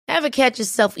Ever catch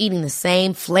yourself eating the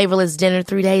same flavorless dinner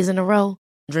 3 days in a row?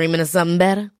 Dreaming of something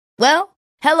better? Well,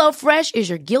 HelloFresh is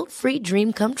your guilt-free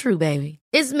dream come true, baby.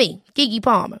 It's me, Keke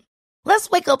Palmer. Let's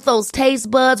wake up those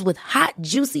taste buds with hot,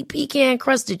 juicy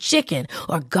pecan-crusted chicken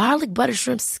or garlic butter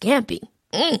shrimp scampi.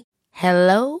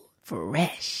 Hello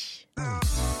Fresh.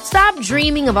 Stop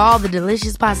dreaming of all the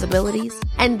delicious possibilities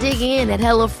and dig in at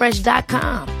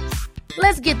HelloFresh.com.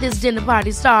 Let's get this dinner party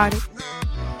started.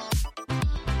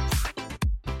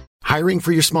 Hiring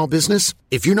for your small business?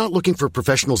 If you're not looking for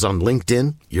professionals on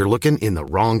LinkedIn, you're looking in the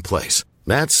wrong place.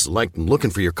 That's like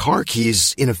looking for your car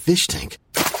keys in a fish tank.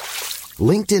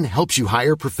 LinkedIn helps you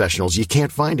hire professionals you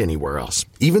can't find anywhere else,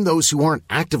 even those who aren't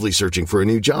actively searching for a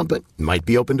new job but might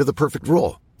be open to the perfect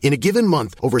role. In a given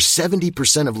month, over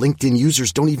 70% of LinkedIn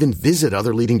users don't even visit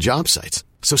other leading job sites.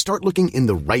 So start looking in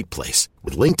the right place.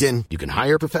 With LinkedIn, you can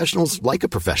hire professionals like a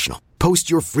professional. Post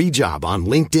your free job on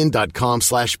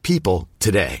linkedin.com/people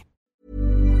today.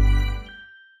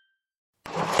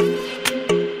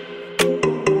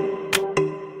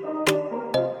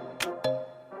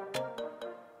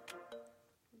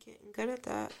 Getting good at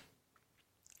that.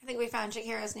 I think we found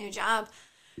Shakira's new job.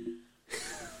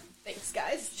 Thanks,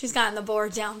 guys. She's gotten the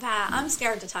board down pat. I'm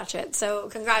scared to touch it, so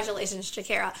congratulations,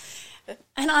 Shakira.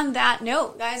 And on that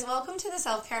note, guys, welcome to the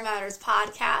Self-Care Matters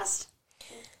podcast.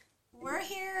 We're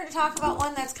here to talk about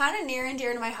one that's kind of near and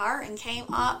dear to my heart and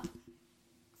came up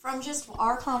from just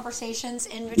our conversations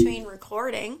in between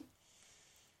recording,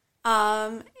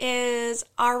 is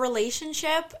our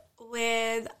relationship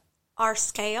with our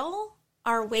scale,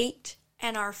 our weight,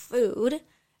 and our food,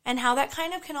 and how that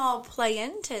kind of can all play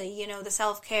into, the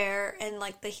self-care and,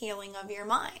 the healing of your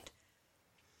mind.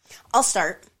 I'll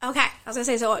start. Okay. I was going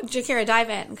to say, so, Jakira,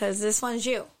 dive in, because this one's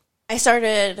you. I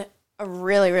started a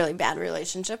really, really bad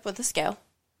relationship with the scale.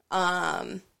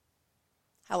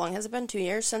 How long has it been? 2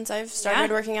 years since I've started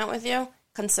working out with you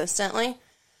consistently.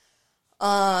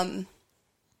 I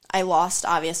lost,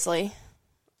 obviously,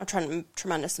 a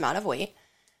tremendous amount of weight,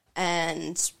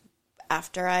 and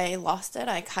after I lost it,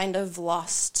 I kind of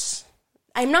lost,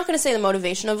 I'm not going to say the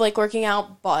motivation of, working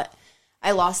out, but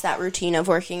I lost that routine of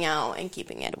working out and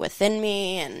keeping it within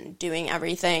me and doing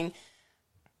everything.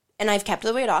 And I've kept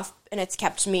the weight off, and it's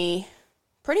kept me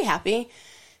pretty happy.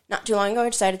 Not too long ago, I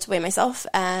decided to weigh myself,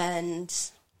 and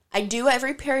I do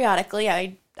every periodically.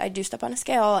 I do step on a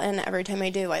scale, and every time I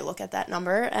do, I look at that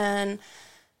number, and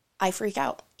I freak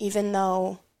out, even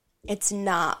though it's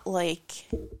not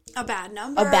a bad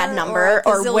number,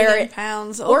 or where it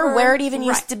pounds, or where it even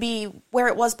used to be, where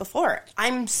it was before.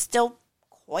 I'm still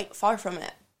quite far from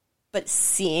it, but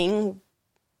seeing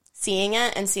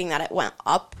it and seeing that it went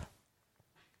up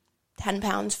 10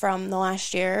 pounds from the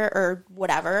last year or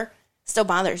whatever still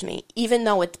bothers me, even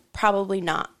though it's probably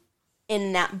not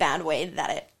in that bad way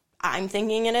that I'm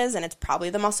thinking it is, and it's probably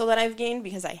the muscle that I've gained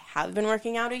because I have been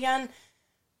working out again.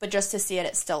 But just to see it,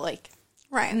 it's still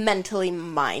mentally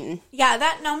mine. Yeah,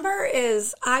 that number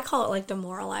is, I call it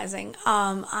demoralizing.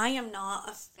 I am not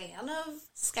a fan of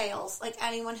scales.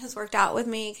 Anyone who's worked out with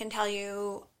me can tell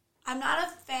you, I'm not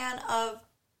a fan of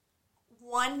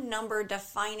one number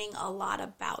defining a lot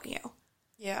about you.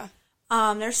 Yeah.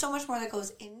 There's so much more that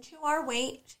goes into our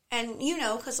weight. And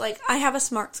because I have a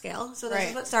smart scale, so this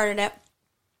is what started it.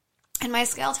 And my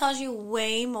scale tells you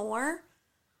way more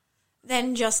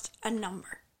than just a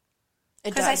number.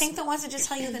 Because I think the ones that just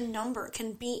tell you the number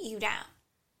can beat you down.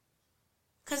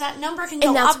 Because that number can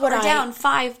go up or down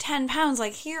 5, 10 pounds,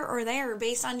 here or there,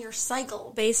 based on your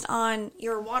cycle, based on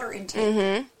your water intake.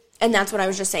 Mm-hmm. And that's what I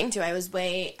was just saying, too.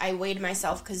 I weighed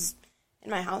myself, because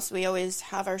in my house, we always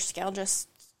have our scale just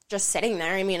sitting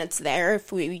there. I mean, it's there.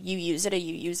 If you use it,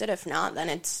 you use it. If not, then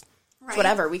it's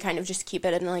whatever. We kind of just keep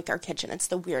it in, our kitchen. It's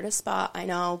the weirdest spot, I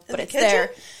know, but it's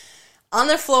there. On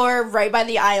the floor, right by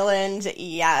the island.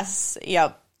 Yes.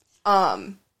 Yep.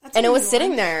 And it was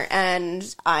sitting there,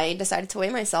 and I decided to weigh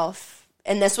myself.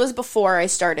 And this was before I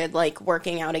started,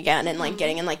 working out again and,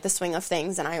 getting in, the swing of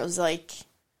things. And I was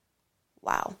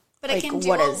wow. But it can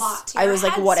do a lot to your I was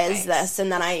what headspace. is this?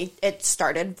 And then it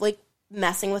started,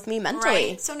 messing with me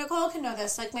mentally. Right. So Nicole can know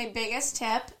this. My biggest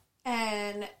tip,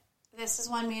 and this is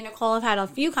one me and Nicole have had a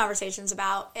few conversations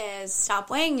about, is stop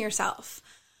weighing yourself.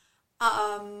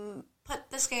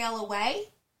 Put the scale away.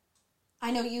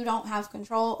 I know you don't have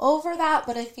control over that,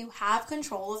 but if you have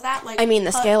control of that,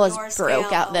 the scale is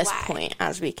broke at this point,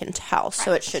 as we can tell,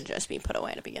 so it should just be put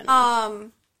away to begin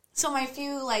with. So my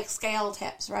few, scale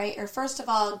tips, right, are first of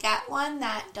all, get one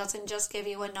that doesn't just give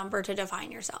you a number to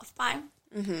define yourself by.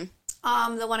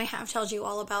 Mm-hmm. The one I have tells you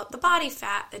all about the body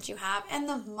fat that you have and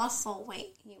the muscle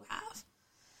weight you have.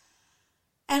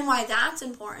 And why that's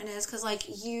important is because,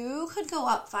 like, you could go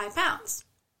up 5 pounds.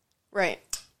 Right.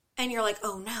 And you're like,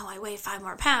 oh, no, I weighed 5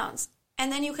 more pounds.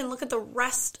 And then you can look at the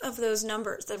rest of those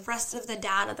numbers, the rest of the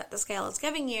data that the scale is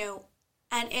giving you,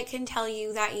 and it can tell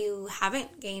you that you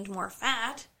haven't gained more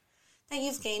fat, that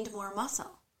you've gained more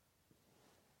muscle.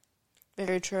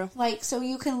 Very true. Like, so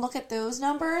you can look at those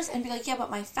numbers and be like, yeah,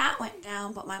 but my fat went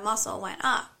down, but my muscle went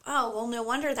up. Oh, well, no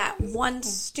wonder that one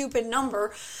stupid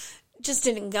number just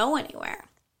didn't go anywhere.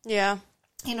 Yeah.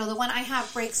 You know, the one I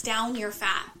have breaks down your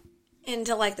fat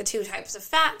into, like, the 2 types of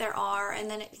fat there are, and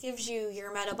then it gives you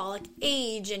your metabolic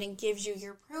age, and it gives you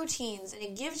your proteins, and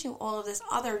it gives you all of this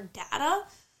other data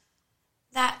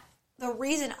that the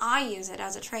reason I use it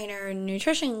as a trainer and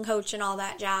nutrition coach and all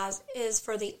that jazz is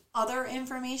for the other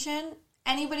information.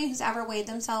 Anybody who's ever weighed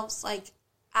themselves, like,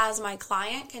 as my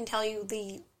client can tell you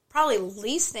the probably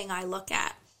least thing I look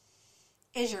at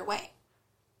is your weight.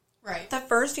 Right. The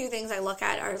first few things I look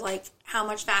at are, like, how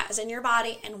much fat is in your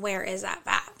body and where is that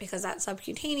fat, because that's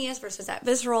subcutaneous versus that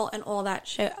visceral and all that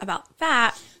shit about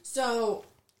fat. So,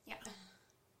 yeah,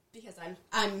 because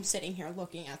I'm sitting here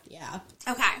looking at the app.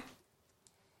 Okay.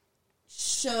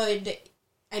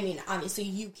 Obviously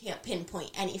you can't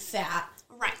pinpoint any fat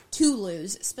Right. to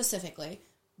lose specifically,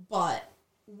 but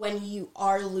when you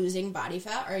are losing body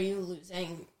fat, are you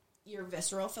losing your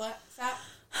visceral fat?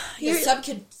 Because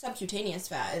subcutaneous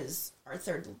fat is our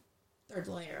third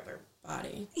layer of our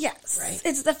body. Yes. Right.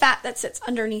 It's the fat that sits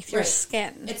underneath your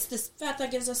skin. It's this fat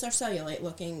that gives us our cellulite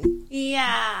looking.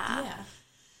 Yeah.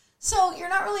 So you're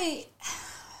not really,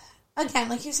 again,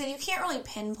 like you said, you can't really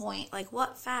pinpoint, like,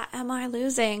 what fat am I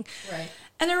losing? Right.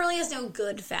 And there really is no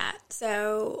good fat.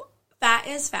 So fat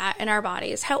is fat in our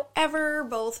bodies. However,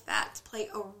 both fats play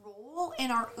a role in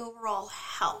our overall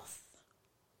health.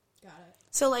 Got it.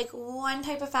 So, like, one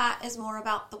type of fat is more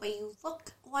about the way you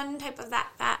look. One type of that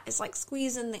fat is, like,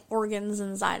 squeezing the organs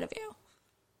inside of you.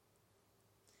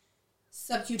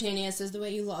 Subcutaneous is the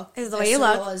way you look. Is the way you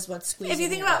look. Visceral is what's squeezing. If you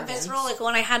think your about organs. visceral, like,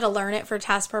 when I had to learn it for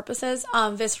test purposes,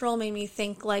 visceral made me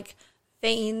think, like,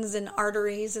 veins and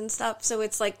arteries and stuff. So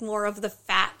it's, like, more of the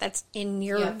fat that's in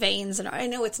your veins. And I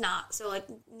know it's not. So, like,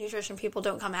 nutrition people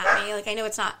don't come at me. Like, I know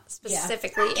it's not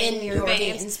specifically in your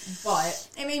veins. But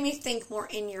it made me think more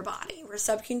in your body, where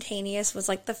subcutaneous was,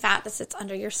 like, the fat that sits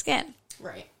under your skin.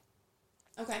 Right.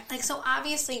 Okay. Like, so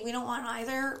obviously we don't want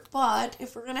either, but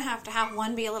if we're going to have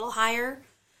one be a little higher,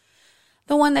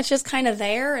 the one that's just kind of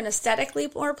there and aesthetically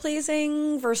more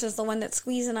pleasing versus the one that's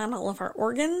squeezing on all of our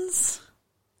organs.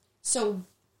 So,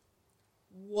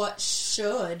 what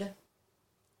should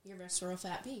your visceral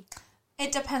fat be?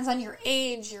 It depends on your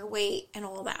age, your weight, and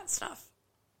all that stuff.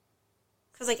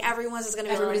 Because, like, everyone's is going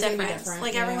to be a little different.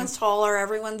 Like, everyone's taller,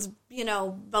 everyone's,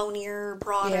 bonier,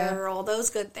 broader, all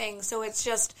those good things. So, it's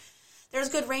just, there's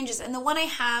good ranges. And the one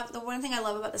thing I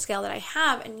love about the scale that I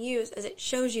have and use is it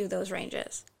shows you those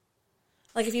ranges.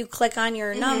 Like, if you click on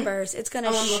your numbers, it's going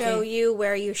to show you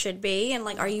where you should be. And,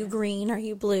 like, are you green? Are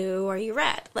you blue? Are you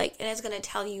red? Like, and it's going to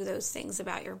tell you those things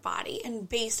about your body. And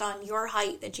based on your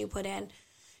height that you put in,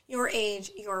 your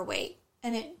age, your weight.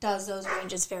 And it does those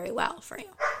ranges very well for you.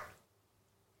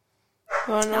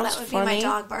 Well, now, that would be my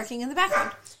dog barking in the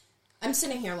background. I'm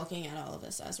sitting here looking at all of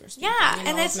this as we're speaking. Yeah,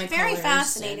 and it's very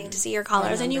fascinating to see your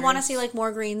colors. And you want to see, like,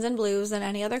 more greens and blues than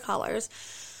any other colors.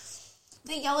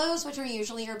 The yellows, which are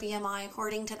usually your BMI,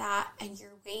 according to that, and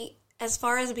your weight. As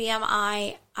far as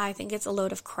BMI, I think it's a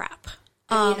load of crap.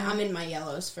 I'm in my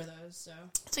yellows for those,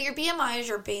 So your BMI is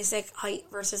your basic height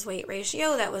versus weight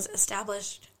ratio that was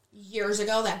established years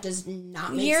ago. That does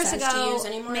not make sense to use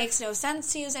anymore. Makes no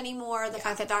sense to use anymore. The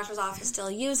fact that doctor's office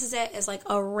still uses it is like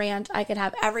a rant I could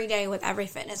have every day with every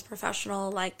fitness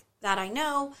professional like that I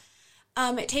know.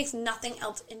 It takes nothing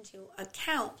else into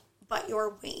account but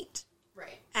your weight.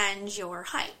 Right. And your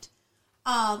height.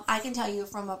 I can tell you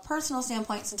from a personal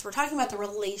standpoint, since we're talking about the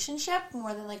relationship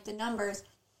more than like the numbers,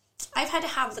 I've had to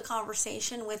have the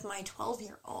conversation with my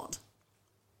 12-year-old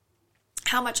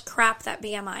how much crap that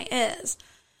BMI is.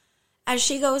 As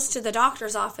she goes to the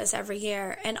doctor's office every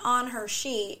year, and on her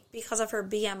sheet, because of her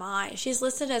BMI, she's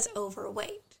listed as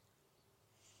overweight.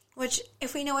 Which,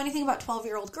 if we know anything about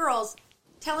 12-year-old girls,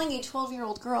 telling a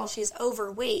 12-year-old girl she's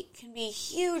overweight can be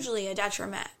hugely a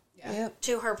detriment.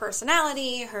 To her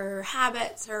personality, her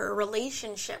habits, her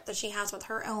relationship that she has with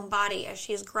her own body as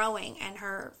she's growing, and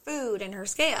her food and her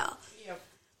scale. Yep.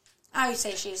 I would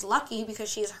say she's lucky because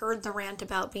she's heard the rant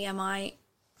about BMI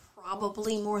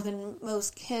probably more than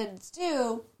most kids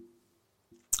do.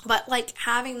 But, like,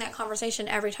 having that conversation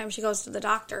every time she goes to the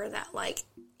doctor that, like,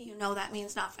 that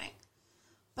means nothing.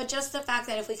 But just the fact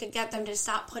that if we could get them to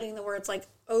stop putting the words, like,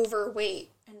 overweight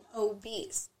and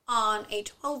obese on a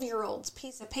 12-year-old's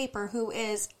piece of paper who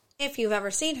is, if you've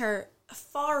ever seen her,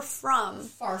 far from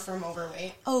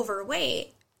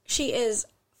overweight. She is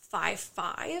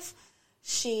 5'5".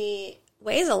 She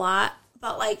weighs a lot,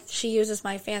 but like she uses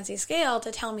my fancy scale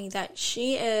to tell me that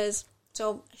she is,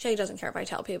 so she doesn't care if I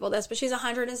tell people this, but she's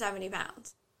 170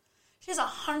 pounds. She's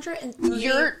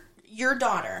 130. Your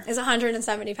daughter is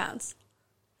 170 pounds.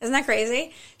 Isn't that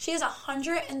crazy? She has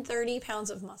 130 pounds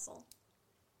of muscle.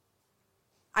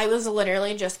 I was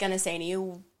literally just going to say to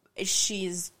you,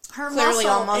 she's her clearly muscle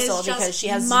all muscle because she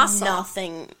has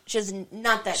nothing. She has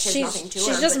not that she has nothing to her.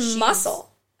 She's just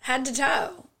muscle, head to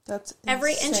toe. That's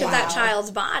every insane. inch of that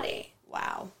child's body.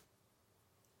 Wow.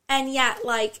 And yet,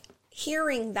 like,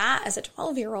 hearing that as a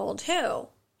 12-year-old, too,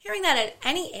 hearing that at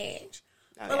any age,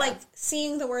 but, like,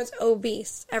 seeing the words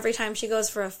obese every time she goes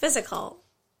for a physical,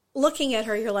 looking at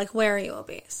her, you're like, where are you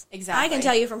obese? Exactly. I can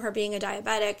tell you from her being a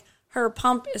diabetic, her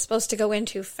pump is supposed to go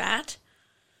into fat.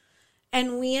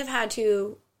 And we have had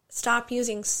to stop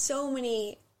using so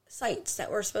many sites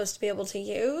that we're supposed to be able to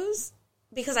use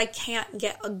because I can't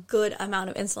get a good amount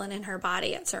of insulin in her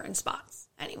body at certain spots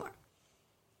anymore.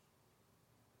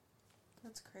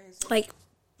 That's crazy. Like,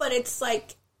 but it's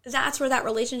like, that's where that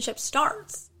relationship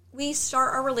starts. We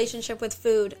start our relationship with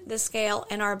food, the scale,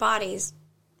 and our bodies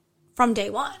from day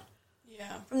one.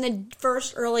 Yeah. From the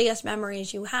first earliest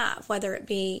memories you have, whether it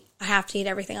be, I have to eat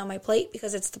everything on my plate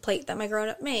because it's the plate that my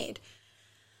grown-up made.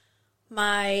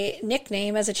 My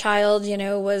nickname as a child, you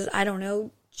know, was, I don't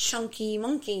know, Chunky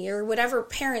Monkey or whatever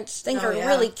parents think are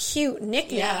really cute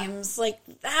nicknames. Yeah. Like,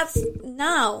 that's,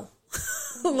 no.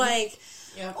 Like,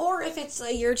 or if it's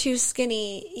like, you're too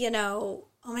skinny, you know,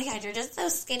 oh my God, you're just so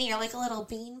skinny, you're like a little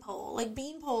beanpole. Like,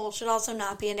 beanpole should also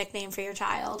not be a nickname for your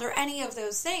child or any of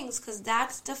those things because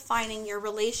that's defining your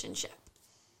relationship.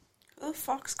 Who the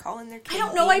fuck's calling their kid? I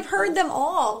don't know, I've heard them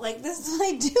all. Like, this is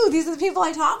what I do. These are the people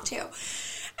I talk to.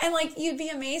 And, like, you'd be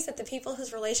amazed at the people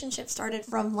whose relationship started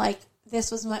from, like, this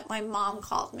was what my mom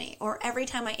called me. Or every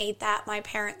time I ate that, my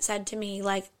parent said to me,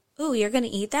 like, ooh, you're going to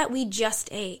eat that? We just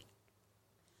ate.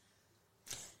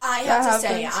 I have to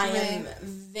say, I am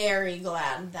very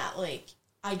glad that, like,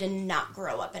 I did not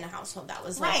grow up in a household that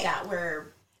was like that,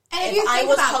 where and if I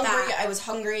was hungry, I was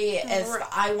hungry. If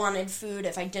I wanted food,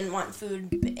 if I didn't want food,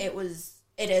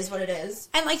 it is what it is.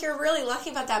 And, like, you're really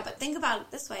lucky about that, but think about it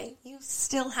this way. You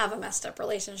still have a messed up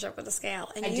relationship with the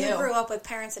scale. And you grew up with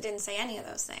parents that didn't say any of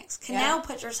those things. Now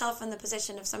put yourself in the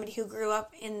position of somebody who grew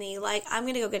up in the, like, I'm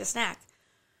going to go get a snack.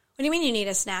 What do you mean you need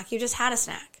a snack? You just had a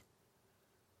snack.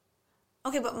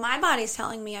 Okay, but my body's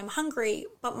telling me I'm hungry,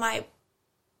 but my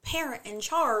parent in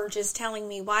charge is telling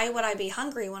me, why would I be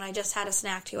hungry when I just had a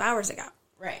snack 2 hours ago?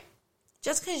 Right.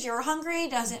 Just because you're hungry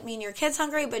doesn't mean your kid's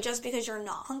hungry, but just because you're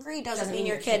not hungry doesn't mean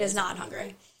your kid is not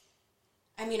hungry.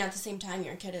 I mean, at the same time,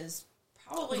 your kid is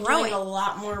probably doing a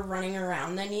lot more running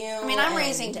around than you. I mean, I'm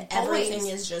raising boys. Everything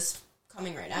is just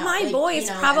coming right out. My boys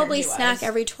probably snack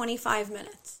every 25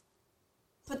 minutes.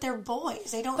 But they're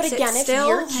boys. They don't sit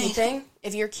still.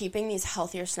 If you're keeping these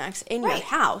healthier snacks in your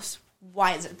house,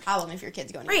 why is it a problem if your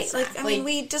kid's going to get a snack? Like, I mean,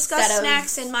 we discussed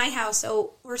snacks in my house,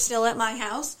 so we're still at my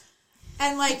house.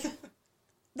 And, like,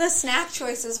 the snack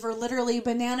choices were literally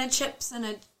banana chips and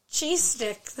a cheese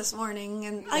stick this morning.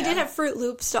 And I did have Fruit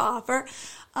Loops to offer.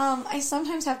 I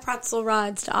sometimes have pretzel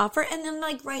rods to offer. And then,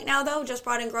 like, right now, though, just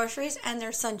brought in groceries, and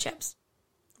there's Sun Chips.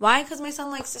 Why? Because my son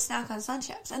likes to snack on Sun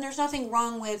Chips. And there's nothing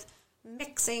wrong with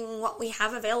mixing what we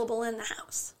have available in the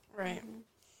house. Right.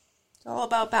 It's all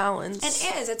about balance.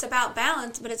 It is. It's about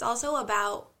balance, but it's also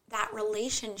about that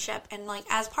relationship and, like,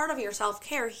 as part of your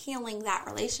self-care, healing that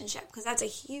relationship, because that's a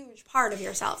huge part of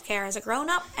your self-care as a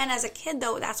grown-up, and as a kid,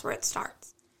 though, that's where it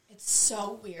starts. It's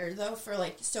so weird, though,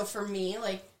 for me,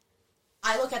 like,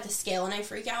 I look at the scale and I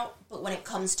freak out, but when it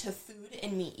comes to food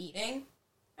and me eating,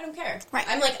 I don't care. Right.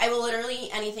 I'm like, I will literally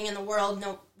eat anything in the world.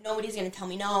 No, nobody's going to tell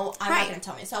me no. I'm not going to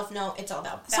tell myself no. It's all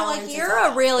about balance. So, like, you're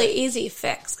a really easy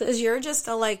fix, because you're just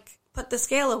a, like, put the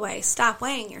scale away. Stop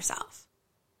weighing yourself.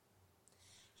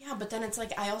 Yeah, but then it's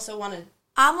like, I also want to...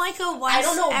 I'm like a once I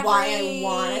don't know why I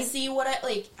want to see what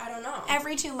I don't know.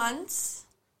 Every 2 months,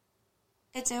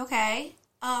 it's okay.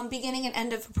 Beginning and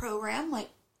end of a program, like,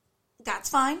 that's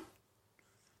fine.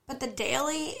 But the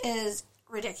daily is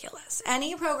ridiculous.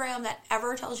 Any program that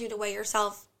ever tells you to weigh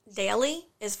yourself daily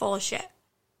is full of shit.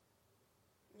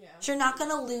 Yeah. You're not going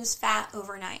to lose fat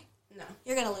overnight. No.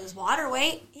 You're going to lose water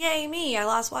weight. Yay, me, I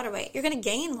lost water weight. You're going to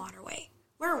gain water weight.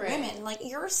 We're women. Like,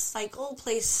 your cycle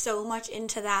plays so much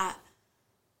into that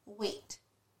weight.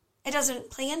 It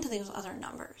doesn't play into those other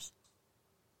numbers.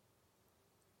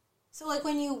 So, like,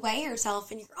 when you weigh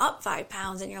yourself and you're up 5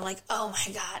 pounds and you're like, oh,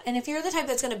 my God. And if you're the type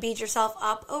that's going to beat yourself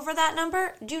up over that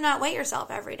number, do not weigh yourself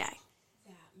every day.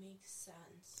 That makes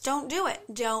sense. Don't do it.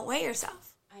 Don't weigh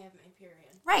yourself. I have my period.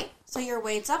 Right. So your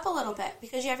weight's up a little bit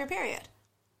because you have your period.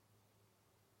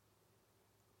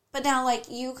 But now,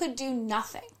 like, you could do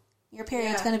nothing. Your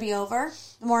period's going to be over.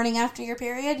 The morning after your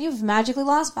period, you've magically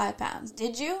lost 5 pounds.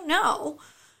 Did you? No.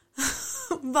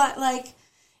 But, like,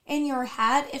 in your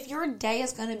head, if your day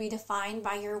is going to be defined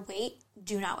by your weight,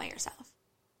 do not weigh yourself.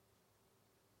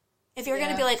 If you're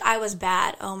going to be like, I was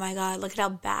bad, oh my God, look at how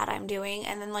bad I'm doing,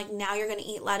 and then, like, now you're going to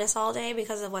eat lettuce all day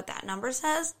because of what that number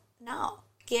says, no.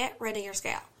 Get rid of your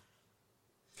scale.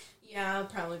 Yeah, I'll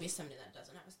probably be somebody that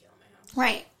doesn't have a scale in my house.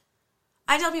 Right.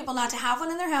 I tell people not to have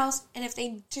one in their house, and if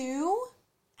they do,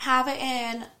 have it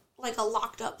in, like, a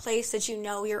locked up place that you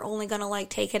know you're only going to, like,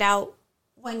 take it out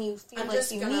when you feel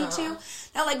like you need to.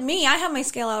 Now, like me, I have my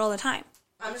scale out all the time.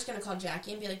 I'm just going to call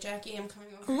Jackie and be like, Jackie, I'm coming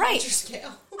over. Right. Your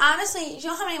scale. Honestly, you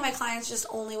know how many of my clients just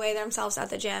only weigh themselves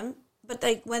at the gym? But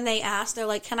they, when they ask, they're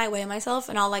like, can I weigh myself?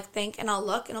 And I'll, like, think, and I'll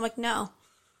look, and I'm like, no.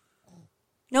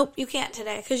 Nope, you can't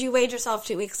today, because you weighed yourself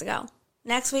 2 weeks ago.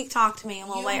 Next week, talk to me, and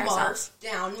we'll weigh ourselves.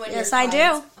 Down when yes, I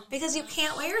do. Because you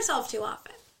can't weigh yourself too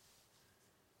often.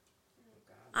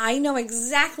 I know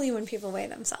exactly when people weigh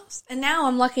themselves. And now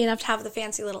I'm lucky enough to have the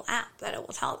fancy little app that it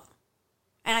will tell them.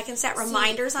 And I can set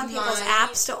reminders on people's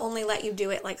apps to only let you do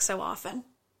it, like, so often.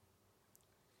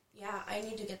 Yeah, I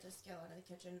need to get this scale out of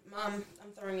the kitchen. Mom,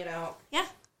 I'm throwing it out. Yeah.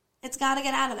 It's got to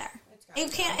get out of there.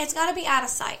 It's got to be out of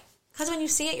sight. Because when you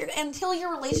see it, until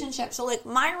your relationship, so, like,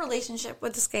 my relationship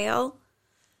with the scale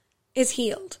is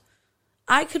healed.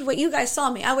 You guys saw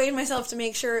me. I weighed myself to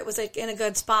make sure it was, like, in a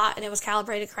good spot and it was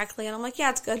calibrated correctly. And I'm like,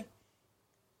 yeah, it's good.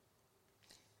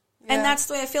 Yeah. And that's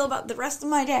the way I feel about the rest of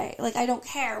my day. Like, I don't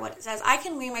care what it says. I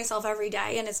can weigh myself every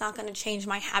day and it's not going to change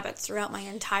my habits throughout my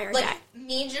entire day.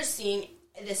 Me just seeing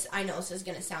this, I know this is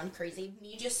going to sound crazy.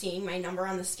 Me just seeing my number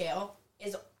on the scale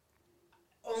is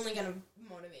only going to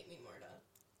motivate me more to.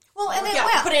 Well, and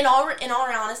but in all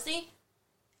honesty,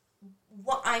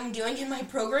 what I'm doing in my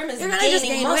program is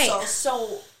gaining muscle, weight.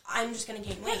 So I'm just going to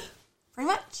gain weight. Yeah, pretty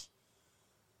much.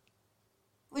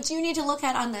 What you need to look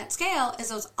at on that scale is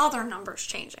those other numbers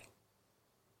changing.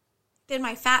 Did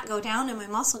my fat go down and my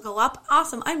muscle go up?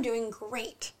 Awesome, I'm doing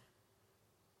great.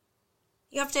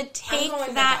 You have to take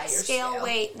that scale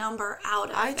weight number out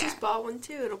of there. I just bought one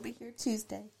too. It'll be here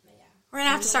Tuesday. Yeah. We're going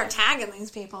to have to start tagging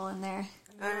these people in there.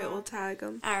 All right, we'll tag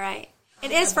them. All right.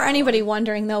 It is, for anybody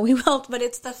wondering, though, we will, but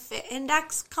it's the Fit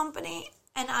Index company,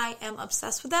 and I am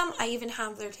obsessed with them. I even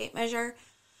have their tape measure,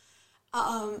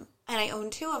 and I own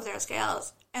 2 of their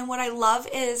scales. And what I love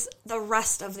is the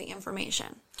rest of the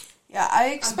information. Yeah, I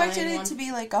expected it to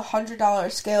be like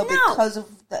 $100 scale because of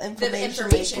the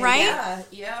information. Right?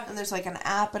 Yeah. And there's like an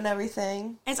app and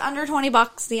everything. It's under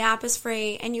 $20. The app is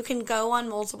free, and you can go on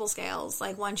multiple scales.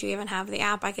 Like, once you even have the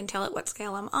app, I can tell it what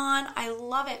scale I'm on. I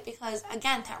love it because,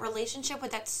 again, that relationship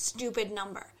with that stupid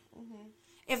number. Mm-hmm.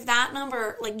 If that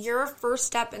number, like, your first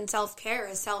step in self-care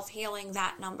is self-healing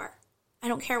that number. I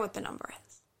don't care what the number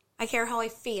is. I care how I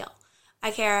feel.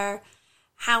 I care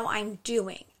how I'm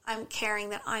doing. I'm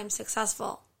caring that I'm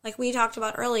successful. Like we talked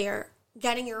about earlier,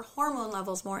 getting your hormone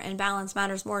levels more in balance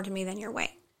matters more to me than your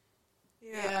weight.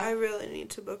 Yeah, I really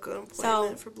need to book an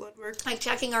appointment for blood work. Like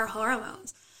checking our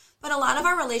hormones. But a lot of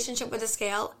our relationship with the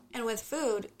scale and with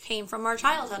food came from our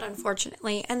childhood,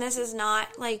 unfortunately. And this is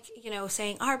not like,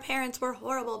 saying our parents were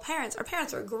horrible parents. Our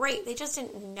parents were great. They just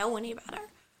didn't know any better.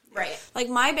 Right. Like,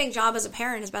 my big job as a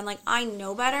parent has been, like, I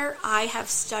know better. I have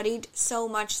studied so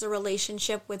much the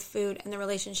relationship with food and the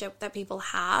relationship that people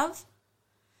have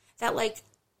that, like,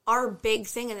 our big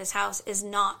thing in this house is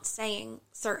not saying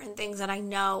certain things that I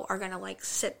know are going to, like,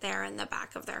 sit there in the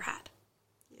back of their head.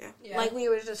 Yeah. Like, we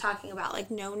were just talking about, like,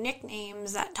 no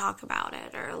nicknames that talk about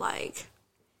it or, like...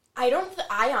 I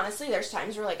honestly, there's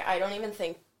times where, like, I don't even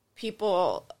think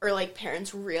people or like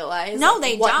parents realize what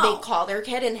they call their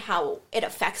kid and how it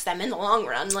affects them in the long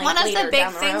run. Like one of the big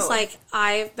things road. Like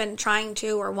I've been trying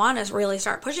to or want to really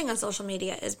start pushing on social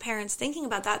media is parents thinking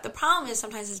about that. The problem is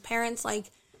sometimes as parents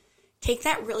like take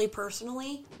that really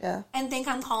personally and think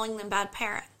I'm calling them bad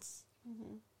parents.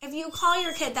 Mm-hmm. If you call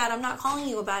your kid that, I'm not calling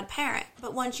you a bad parent.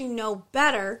 But once you know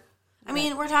better, I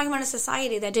mean, we're talking about a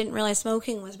society that didn't realize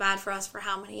smoking was bad for us for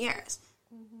how many years?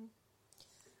 Mm-hmm.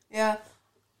 Yeah.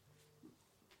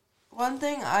 One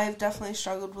thing I've definitely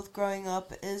struggled with growing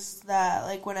up is that,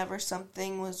 like, whenever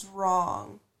something was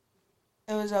wrong,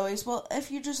 it was always, well, if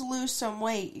you just lose some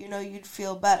weight, you'd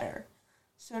feel better.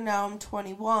 So now I'm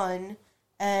 21,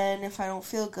 and if I don't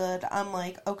feel good, I'm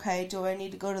like, okay, do I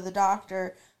need to go to the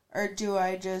doctor? Or do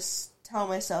I just tell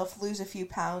myself, lose a few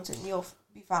pounds and you'll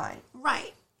be fine?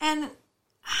 Right. And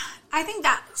I think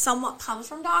that somewhat comes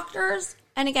from doctors.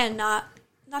 And again,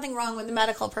 nothing wrong with the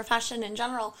medical profession in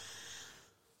general.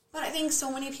 But I think so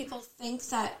many people think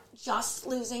that just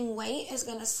losing weight is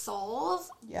going to solve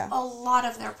a lot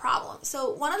of their problems.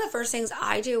 So one of the first things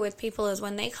I do with people is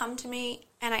when they come to me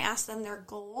and I ask them their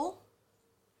goal,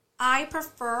 I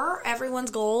prefer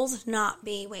everyone's goals not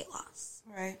be weight loss.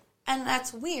 Right. And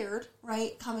that's weird,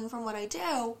 right, coming from what I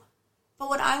do. But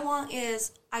what I want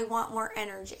is I want more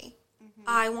energy. Mm-hmm.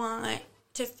 I want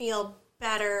to feel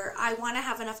better. I want to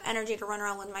have enough energy to run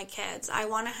around with my kids. I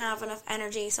want to have enough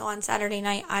energy so on Saturday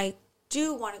night I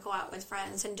do want to go out with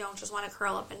friends and don't just want to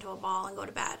curl up into a ball and go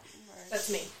to bed.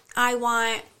 That's me. I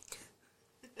want,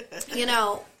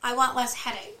 I want less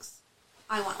headaches.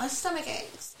 I want less stomach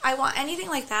aches. I want anything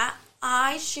like that.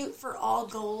 I shoot for all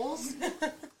goals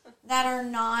that are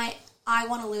not, I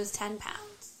want to lose 10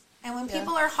 pounds. And when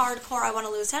people are hardcore, I want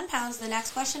to lose 10 pounds, the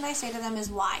next question I say to them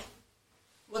is why?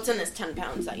 What's in this 10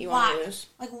 pounds that you want to lose?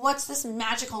 Like, what's this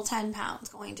magical 10 pounds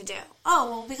going to do? Oh,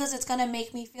 well, because it's going to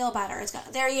make me feel better.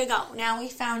 There you go. Now we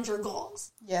found your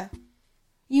goals. Yeah.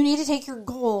 You need to take your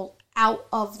goal out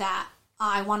of that.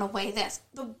 I want to weigh this.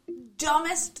 The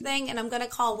dumbest thing, and I'm going to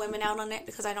call women out on it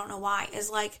because I don't know why, is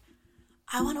like,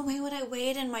 I want to weigh what I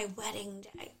weighed in my wedding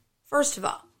day. First of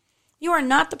all, you are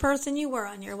not the person you were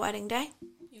on your wedding day.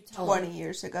 20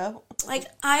 years ago. Like,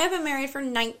 I have been married for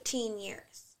 19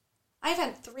 years. I've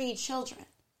had 3 children.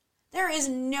 There is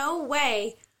no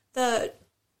way the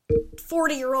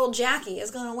 40-year-old Jackie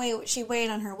is going to weigh what she weighed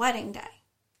on her wedding day.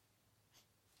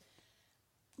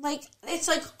 Like, it's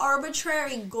like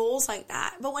arbitrary goals like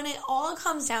that. But when it all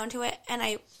comes down to it and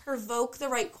I provoke the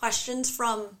right questions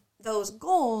from those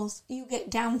goals, you get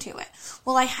down to it.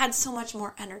 Well, I had so much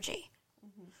more energy.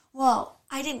 Mm-hmm. Well,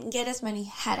 I didn't get as many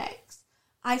headaches.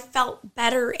 I felt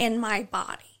better in my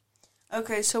body.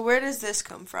 Okay, so where does this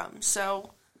come from?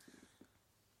 So,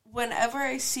 whenever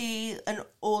I see an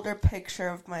older picture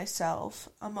of myself,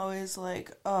 I'm always like,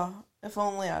 oh, if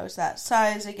only I was that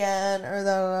size again, or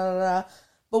da.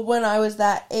 But when I was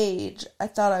that age, I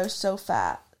thought I was so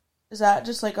fat. Is that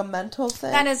just like a mental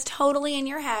thing? That is totally in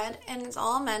your head, and it's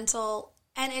all mental,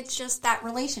 and it's just that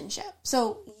relationship.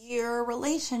 So, your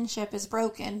relationship is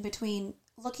broken between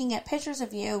looking at pictures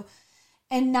of you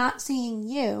and not seeing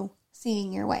you,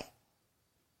 seeing your weight.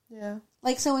 Yeah.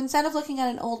 Like, so instead of looking at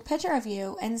an old picture of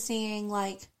you and seeing,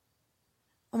 like,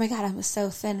 oh my God, I was so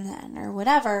thin then, or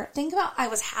whatever, think about I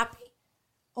was happy.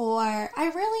 Or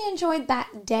I really enjoyed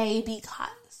that day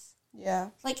because. Yeah.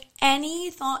 Like, any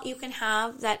thought you can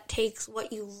have that takes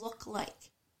what you look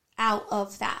like out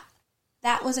of that.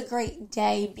 That was a great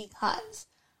day because.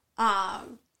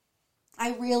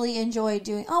 I really enjoyed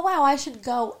doing, oh wow, I should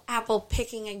go apple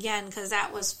picking again because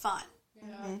that was fun.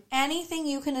 Mm-hmm. Anything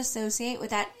you can associate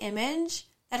with that image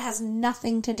that has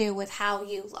nothing to do with how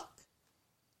you look.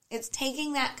 It's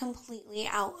taking that completely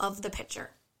out of the picture.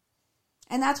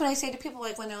 And that's what I say to people,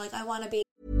 like when they're like, I want to be.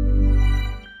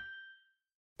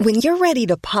 When you're ready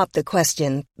to pop the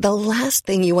question, the last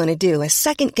thing you want to do is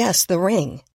second guess the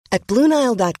ring. At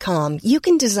BlueNile.com, you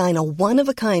can design a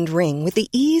one-of-a-kind ring with the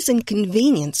ease and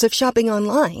convenience of shopping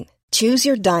online. Choose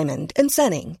your diamond and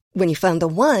setting. When you find the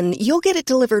one, you'll get it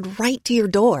delivered right to your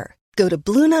door. Go to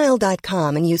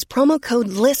BlueNile.com and use promo code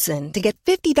LISTEN to get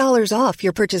 $50 off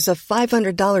your purchase of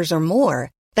 $500 or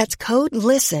more. That's code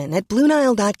LISTEN at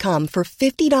BlueNile.com for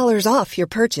 $50 off your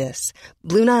purchase.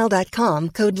 BlueNile.com,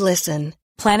 code LISTEN.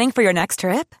 Planning for your next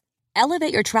trip?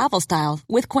 Elevate your travel style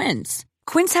with Quince.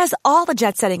 Quince has all the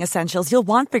jet-setting essentials you'll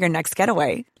want for your next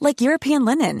getaway, like European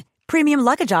linen, premium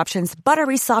luggage options,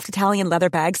 buttery soft Italian leather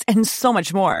bags, and so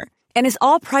much more. And is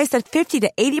all priced at 50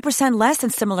 to 80% less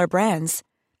than similar brands.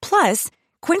 Plus,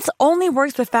 Quince only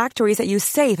works with factories that use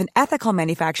safe and ethical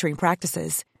manufacturing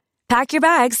practices. Pack your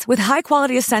bags with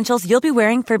high-quality essentials you'll be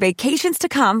wearing for vacations to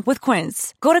come with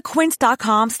Quince. Go to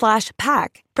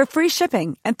quince.com/pack for free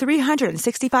shipping and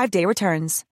 365-day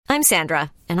returns. I'm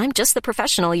Sandra, and I'm just the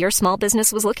professional your small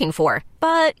business was looking for.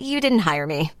 But you didn't hire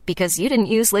me because you didn't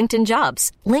use LinkedIn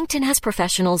Jobs. LinkedIn has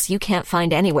professionals you can't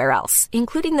find anywhere else,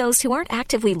 including those who aren't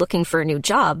actively looking for a new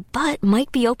job, but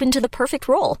might be open to the perfect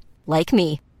role, like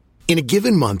me. In a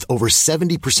given month, over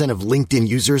 70% of LinkedIn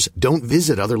users don't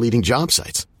visit other leading job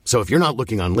sites. So if you're not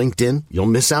looking on LinkedIn, you'll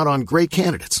miss out on great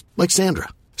candidates like Sandra.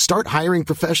 Start hiring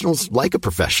professionals like a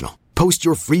professional. Post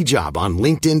your free job on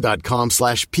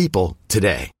linkedin.com/people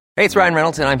today. Hey, it's Ryan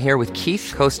Reynolds, and I'm here with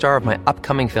Keith, co-star of my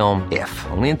upcoming film, If,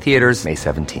 only in theaters May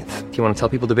 17th. Do you want to tell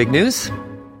people the big news?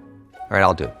 All right,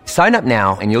 I'll do it. Sign up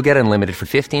now and you'll get unlimited for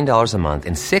 $15 a month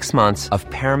and 6 months of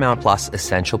Paramount Plus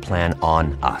Essential Plan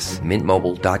on us.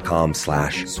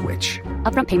 MintMobile.com/switch.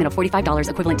 Upfront payment of $45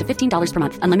 equivalent to $15 per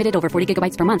month. Unlimited over 40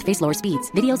 gigabytes per month. Face lower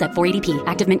speeds. Videos at 480p.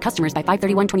 Active Mint customers by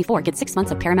 531.24 get 6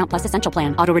 months of Paramount Plus Essential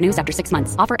Plan. Auto renews after 6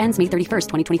 months. Offer ends May 31st,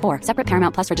 2024. Separate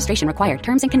Paramount Plus registration required.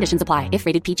 Terms and conditions apply if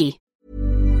rated PG.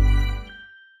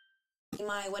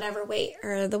 My whatever weight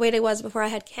or the weight I was before I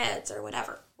had kids or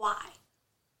whatever. Why?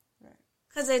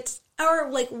 Because it's, or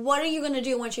like, what are you going to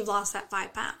do once you've lost that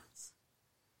 5 pounds?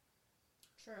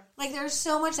 Sure. Like, there's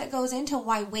so much that goes into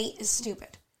why weight is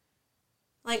stupid.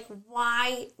 Like,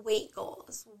 why weight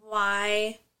goals,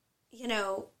 why,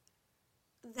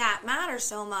 that matters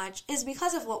so much is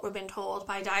because of what we've been told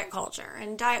by diet culture.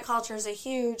 And diet culture is a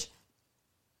huge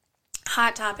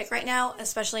hot topic right now,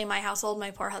 especially in my household,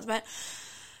 my poor husband,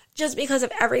 just because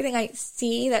of everything I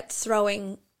see that's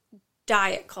throwing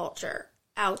diet culture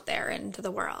out there into the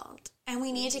world. And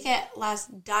we need to get less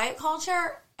diet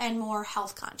culture and more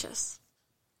health conscious.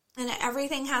 And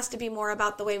everything has to be more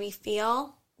about the way we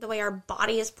feel, the way our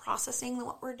body is processing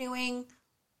what we're doing,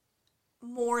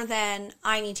 more than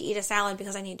I need to eat a salad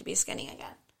because I need to be skinny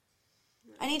again.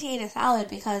 I need to eat a salad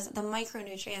because the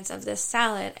micronutrients of this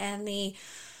salad and the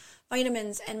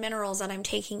vitamins and minerals that I'm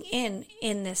taking in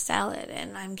this salad,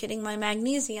 and I'm getting my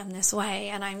magnesium this way,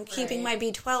 and I'm keeping my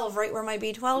B12 right where my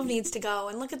B12 needs to go,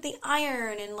 and look at the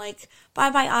iron, and like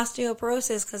bye-bye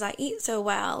osteoporosis because I eat so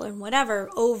well, and whatever,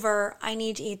 over I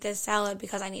need to eat this salad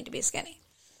because I need to be skinny.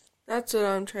 That's what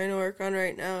I'm trying to work on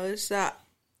right now, is that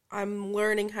I'm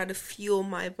learning how to fuel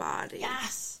my body.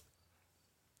 Yes.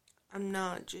 I'm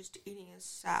not just eating a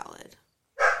salad.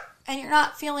 And you're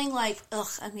not feeling like,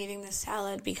 ugh, I'm eating this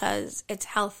salad because it's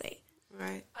healthy.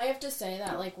 Right. I have to say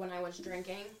that, like, when I was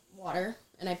drinking water,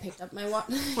 and I picked up my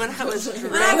water. When I was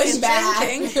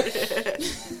drinking.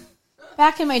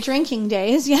 Back in my drinking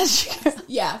days, yes.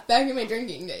 Yeah, back in my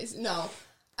drinking days. No.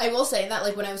 I will say that,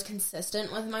 like, when I was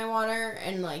consistent with my water,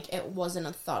 and, like, it wasn't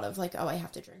a thought of, like, oh, I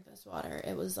have to drink this water.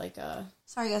 It was, like, a...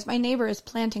 Sorry, guys, my neighbor is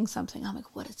planting something. I'm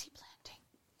like, what is he planting?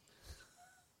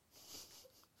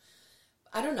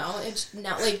 I don't know. It's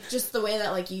not, like, just the way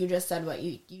that, like, you just said what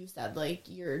you said. Like,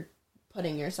 you're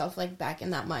putting yourself, like, back in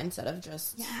that mindset of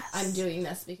just, yes, I'm doing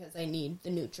this because I need the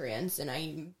nutrients, and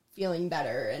I'm feeling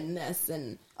better, and this,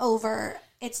 and... Over,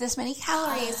 it's this many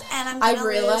calories, and I'm going to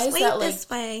lose weight this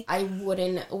way. I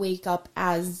wouldn't wake up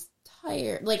as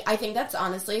tired. Like, I think that's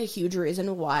honestly a huge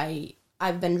reason why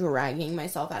I've been dragging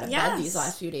myself out of bed these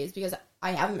last few days, because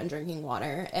I haven't been drinking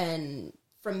water, and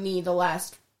for me, the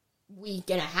last week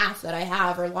and a half that I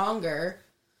have or longer.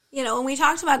 And we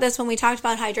talked about this when we talked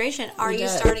about hydration. Are you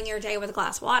starting your day with a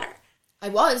glass of water? I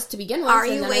was to begin with. Are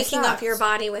you waking up your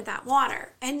body with that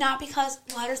water? And not because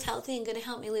water's healthy and going to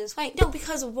help me lose weight. No,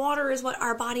 because water is what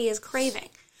our body is craving.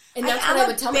 And that's what I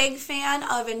would tell I'm a big fan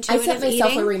of intuitive eating. I set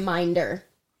myself a reminder.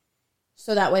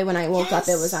 So that way when I woke up,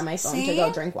 it was on my phone to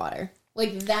go drink water.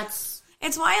 Like, that's...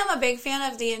 It's why I'm a big fan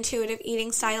of the intuitive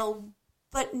eating style,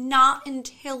 but not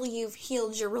until you've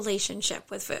healed your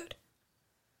relationship with food.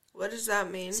 What does that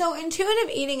mean? So intuitive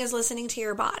eating is listening to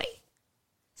your body.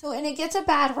 So, and it gets a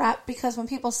bad rep because when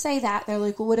people say that, they're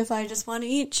like, well, what if I just want to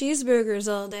eat cheeseburgers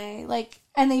all day? Like,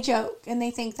 and they joke and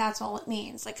they think that's all it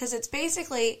means. Like, because it's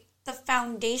basically the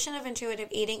foundation of intuitive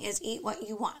eating is eat what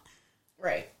you want.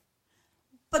 Right.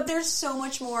 But there's so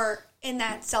much more in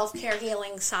that self-care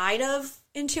healing side of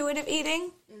intuitive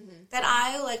eating that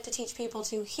I like to teach people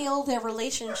to heal their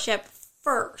relationship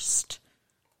first,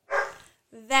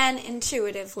 then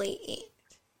intuitively eat.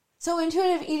 So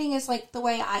intuitive eating is like the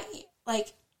way I eat.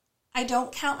 Like, I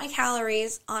don't count my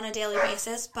calories on a daily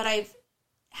basis, but I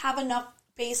have enough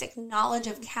basic knowledge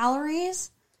of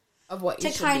calories of what you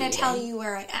to kind of tell you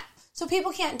where I am. So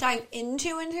people can't dive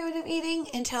into intuitive eating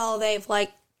until they've,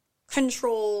 like,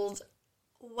 controlled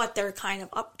what they're kind of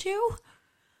up to,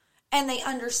 and they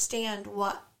understand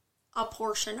what a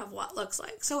portion of what looks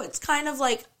like. So it's kind of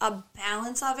like a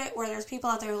balance of it, where there's people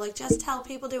out there who like, just tell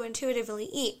people to intuitively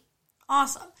eat.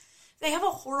 Awesome. They have a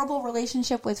horrible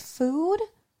relationship with food.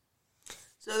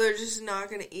 So they're just not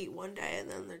going to eat one day, and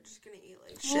then they're just going to eat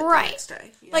like shit the next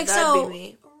day. Yeah, like, that'd be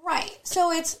me. Right.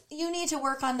 So it's, you need to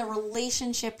work on the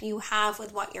relationship you have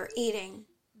with what you're eating.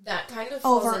 That kind of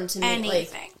falls into me.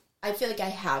 Anything. Like, I feel like I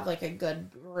have like a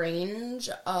good range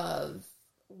of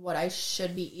what I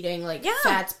should be eating, like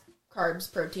fats,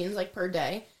 carbs, proteins, like per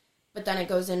day. But then it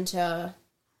goes into,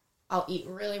 I'll eat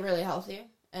really, really healthy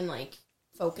and like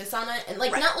focus on it. And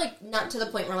like, not to the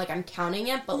point where like I'm counting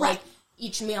it, but like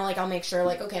each meal, like I'll make sure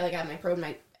like, okay, like I have my protein,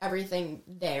 my everything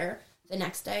there. The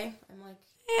next day, I'm like,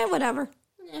 whatever.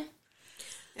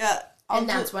 Yeah, And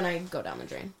that's when I go down the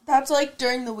drain. That's like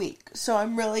during the week. So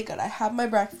I'm really good. I have my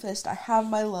breakfast, I have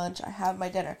my lunch, I have my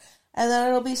dinner. And then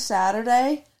it'll be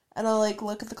Saturday, and I'll like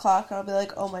look at the clock and I'll be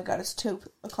like, oh my god, it's 2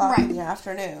 o'clock in the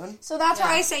afternoon. So that's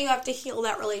why I say you have to heal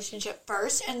that relationship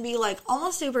first and be like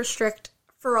almost super strict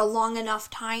for a long enough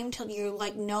time till you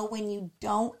like know when you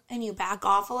don't and you back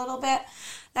off a little bit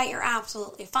that you're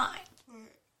absolutely fine.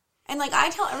 And like I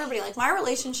tell everybody, like my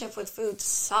relationship with food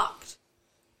sucked.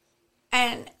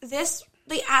 And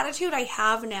the attitude I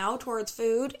have now towards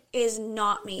food is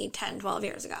not me 10, 12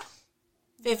 years ago.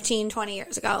 15, 20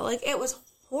 years ago. Like, it was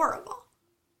horrible.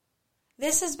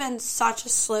 This has been such a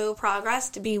slow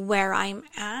progress to be where I'm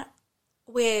at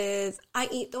with, I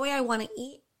eat the way I want to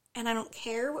eat, and I don't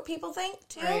care what people think,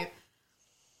 too. Right.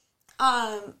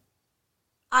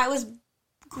 I was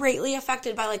greatly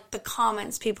affected by, like, the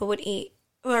comments people would eat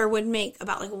or would make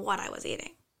about, like, what I was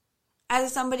eating.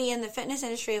 As somebody in the fitness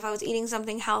industry, if I was eating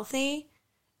something healthy,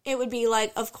 it would be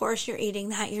like, of course you're eating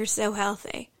that, you're so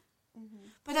healthy. Mm-hmm.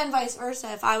 But then vice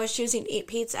versa, if I was choosing to eat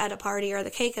pizza at a party or the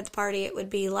cake at the party, it would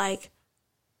be like,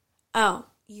 oh,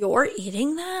 you're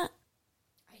eating that?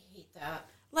 I hate that.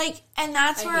 Like, and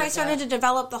that's where I started to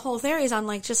develop the whole theories on,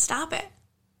 like, just stop it.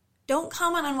 Don't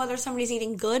comment on whether somebody's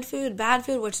eating good food, bad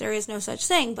food, which there is no such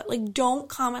thing, but, like, don't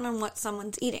comment on what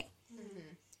someone's eating. Mm-hmm.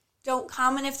 Don't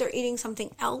comment if they're eating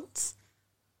something else.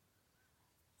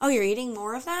 Oh, you're eating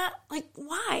more of that? Like,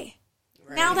 why?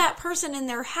 Right. Now that person in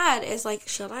their head is like,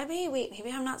 should I be? Wait, maybe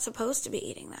I'm not supposed to be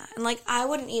eating that. And, like, I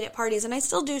wouldn't eat at parties, and I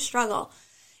still do struggle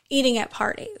eating at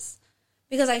parties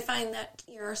because I find that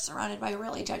you're surrounded by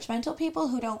really judgmental people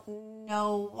who don't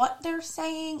know what they're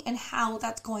saying and how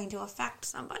that's going to affect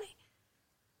somebody.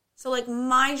 So, like,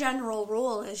 my general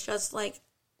rule is just, like,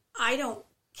 I don't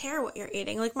care what you're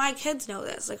eating. Like, my kids know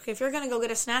this. Like, if you're going to go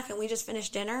get a snack and we just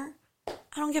finished dinner, I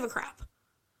don't give a crap.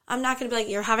 I'm not going to be like,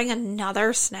 you're having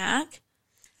another snack?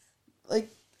 Like,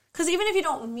 because even if you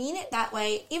don't mean it that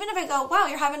way, even if I go, wow,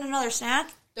 you're having another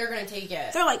snack, they're going to take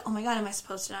it. They're like, oh my God, am I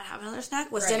supposed to not have another snack?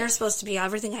 Was dinner supposed to be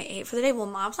everything I ate for the day? Well,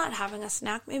 mom's not having a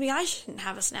snack. Maybe I shouldn't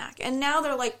have a snack. And now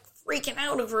they're like freaking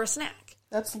out over a snack.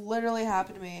 That's literally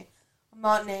happened to me. I'm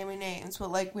not naming names,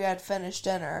 but like we had finished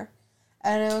dinner.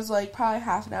 And it was like probably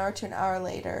half an hour to an hour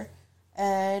later.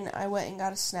 And I went and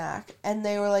got a snack. And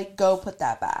they were like, go put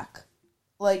that back.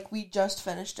 Like, we just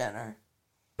finished dinner.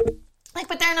 Like,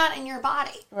 but they're not in your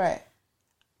body. Right.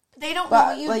 They don't know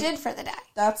what you did for the day.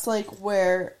 That's, like,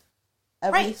 where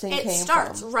everything came from. It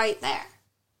starts right there.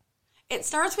 It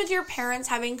starts with your parents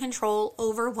having control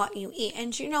over what you eat.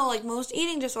 And you know, like, most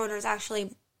eating disorders,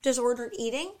 actually, disordered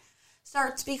eating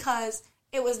starts because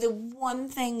it was the one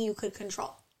thing you could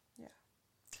control. Yeah.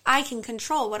 I can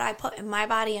control what I put in my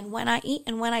body and when I eat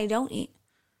and when I don't eat.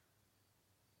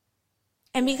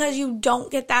 And because you don't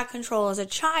get that control as a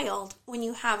child, when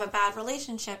you have a bad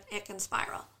relationship, it can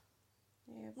spiral.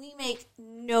 Yep. We make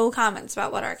no comments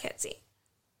about what our kids eat.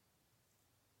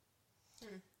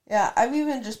 Yeah, I've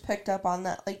even just picked up on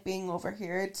that, like, being over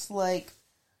here. It's like,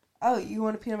 oh, you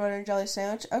want a peanut butter and jelly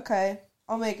sandwich? Okay,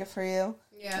 I'll make it for you.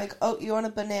 Yeah. Like, oh, you want a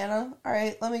banana? All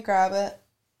right, let me grab it.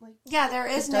 Like, yeah, there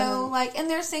is no, like, and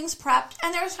there's things prepped.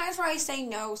 And there's times where I say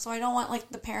no, so I don't want,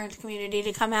 like, the parent community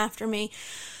to come after me.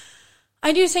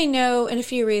 I do say no in a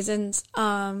few reasons.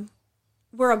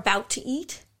 We're about to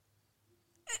eat.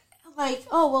 Like,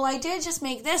 oh, well, I did just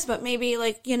make this, but maybe,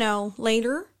 like, you know,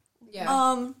 later.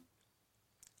 Yeah.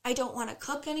 I don't want to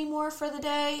cook anymore for the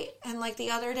day. And, like, the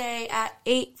other day at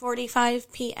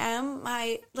 8:45 p.m.,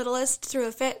 my littlest threw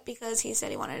a fit because he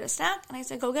said he wanted a snack. And I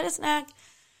said, go get a snack.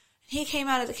 He came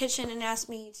out of the kitchen and asked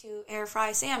me to air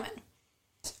fry salmon.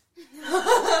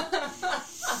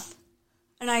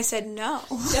 And I said, no.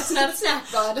 That's not a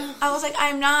snack, bud. I was like,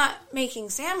 I'm not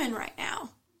making salmon right now.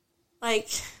 Like,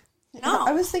 no.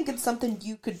 I was thinking something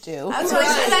you could do. That's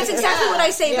exactly what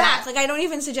I say back. Like, I don't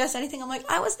even suggest anything. I'm like,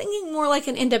 I was thinking more like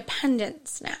an independent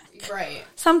snack. Right.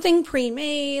 Something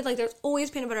pre-made. Like, there's always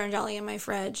peanut butter and jelly in my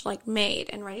fridge, like, made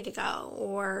and ready to go.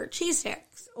 Or cheese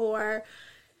sticks. Or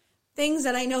things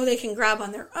that I know they can grab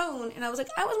on their own. And I was like,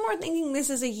 I was more thinking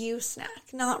this is a you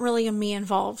snack, not really a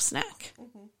me-involved snack.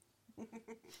 Mm-hmm.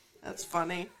 That's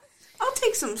funny. I'll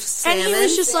take some salmon. And he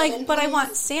was just like, but I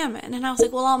want salmon. And I was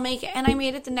like, well, I'll make it. And I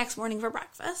made it the next morning for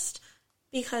breakfast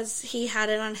because he had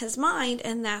it on his mind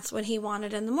and that's what he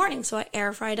wanted in the morning. So I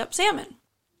air fried up salmon.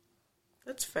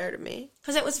 That's fair to me.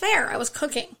 Because it was fair. I was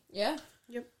cooking. Yeah.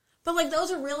 Yep. But, like,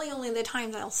 those are really only the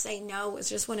times I'll say no. It's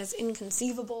just when it's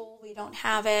inconceivable, we don't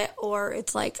have it, or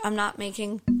it's like I'm not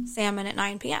making salmon at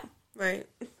 9 p.m. Right.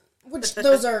 Which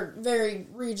those are very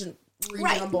reasonable.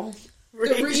 Right.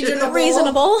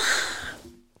 Reasonable.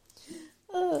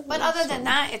 But other than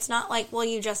that, it's not like, well,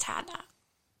 you just had that.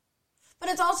 But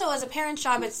it's also, as a parent's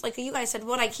job, it's like you guys said,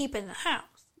 what I keep in the house.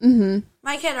 Mm-hmm.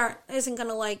 My kid isn't going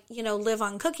to, like, you know, live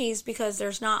on cookies because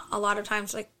there's not a lot of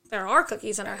times, like, there are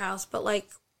cookies in our house. But, like,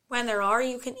 when there are,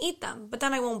 you can eat them. But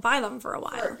then I won't buy them for a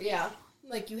while. Yeah.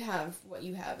 Like, you have what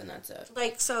you have, and that's it.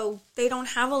 Like, so they don't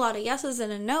have a lot of yeses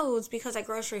and a nos because I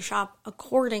grocery shop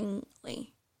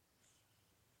accordingly.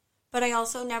 But I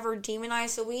also never demonize.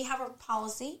 So we have a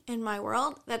policy in my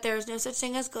world that there's no such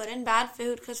thing as good and bad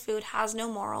food because food has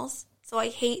no morals. So I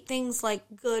hate things like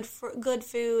good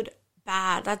food,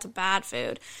 bad. That's a bad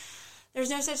food. There's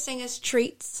no such thing as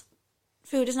treats.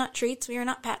 Food is not treats. We are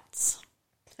not pets.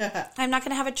 I'm not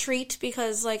going to have a treat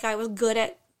because, like, I was good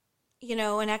at, you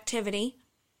know, an activity.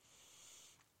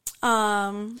 Yeah,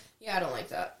 I don't like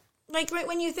that. Like, right,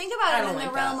 when you think about it in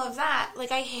the realm of that,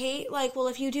 like, I hate, like, well,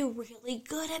 if you do really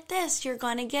good at this, you're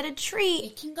going to get a treat. You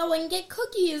can go and get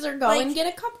cookies or go and get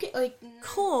a cupcake. Like,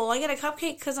 cool, I get a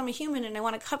cupcake because I'm a human and I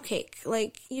want a cupcake.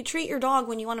 Like, you treat your dog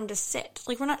when you want him to sit.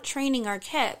 Like, we're not training our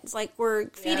kids. Like, we're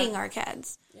feeding our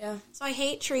kids. Yeah. So I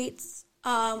hate treats.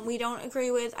 I don't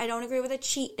agree with a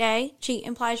cheat day. Cheat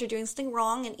implies you're doing something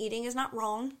wrong, and eating is not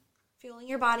wrong. Fueling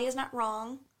your body is not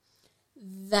wrong.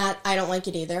 That, I don't like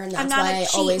it either, and that's why I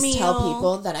always tell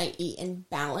people that I eat in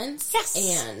balance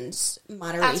and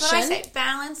moderation. That's what I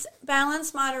say,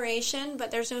 balance, moderation,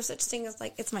 but there's no such thing as,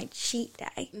 like, it's my cheat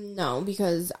day. No,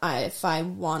 because if I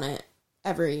want it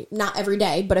not every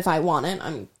day, but if I want it,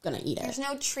 I'm going to eat it. There's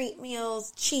no treat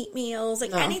meals, cheat meals,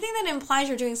 like anything that implies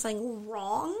you're doing something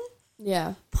wrong.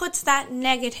 Yeah. Puts that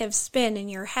negative spin in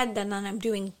your head then I'm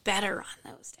doing better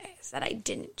on those days that I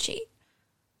didn't cheat.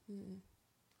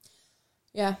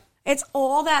 Yeah. It's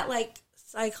all that, like,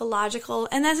 psychological,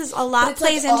 and this is a lot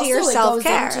plays into your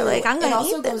self-care. Like, I'm going to eat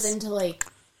this. It also goes into, like,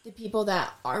 the people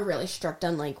that are really strict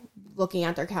on, like, looking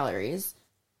at their calories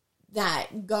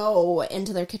that go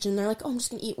into their kitchen. They're like, oh, I'm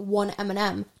just going to eat one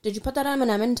M&M. Did you put that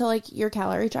M&M into, like, your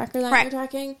calorie tracker that you're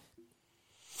tracking?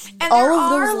 And all of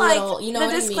those little, you know,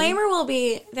 the disclaimer will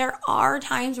be, there are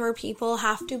times where people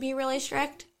have to be really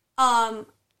strict, and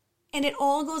it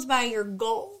all goes by your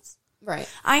goals. Right.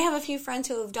 I have a few friends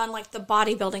who have done, like, the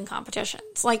bodybuilding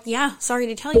competitions. Like, yeah, sorry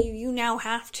to tell you, you now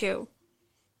have to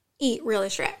eat really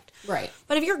strict. Right.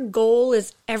 But if your goal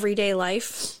is everyday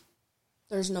life,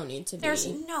 there's no need to be. There's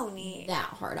no need that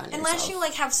hard on yourself. Unless you,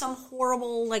 like, have some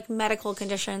horrible, like, medical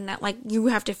condition that, like, you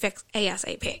have to fix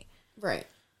ASAP. Right.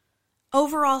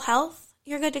 Overall health,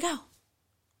 you're good to go.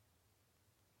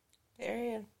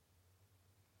 Period.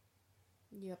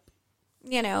 Yep.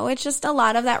 You know, it's just a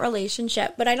lot of that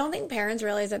relationship. But I don't think parents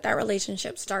realize that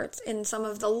relationship starts in some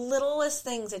of the littlest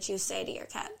things that you say to your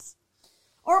kids.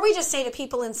 Or we just say to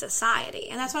people in society.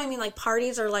 And that's what I mean, like,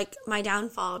 parties are, like, my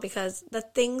downfall. Because the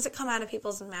things that come out of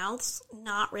people's mouths,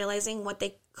 not realizing what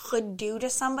they could do to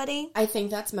somebody. I think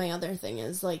that's my other thing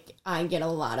is, like, I get a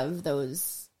lot of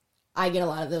those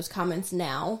comments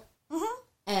now.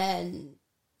 Mm-hmm. And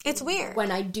it's weird.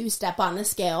 When I do step on the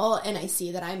scale and I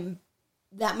see that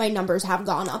that my numbers have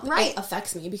gone up, it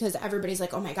affects me because everybody's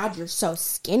like, oh my God, you're so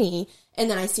skinny. And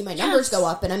then I see my numbers go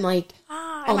up and I'm like,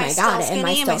 oh my God, am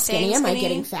I still skinny? Am I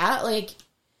getting fat? Like,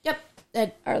 yep.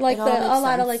 Or like a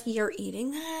lot of like, you're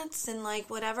eating that and like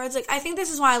whatever. It's like, I think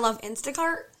this is why I love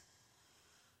Instacart.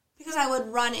 Because I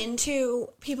would run into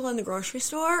people in the grocery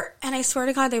store and I swear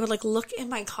to God, they would like look in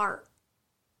my cart.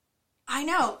 I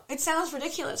know, it sounds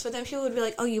ridiculous, but then people would be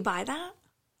like, oh, you buy that?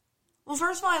 Well,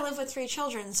 first of all, I live with 3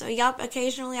 children, so yep,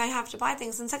 occasionally I have to buy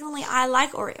things. And secondly, I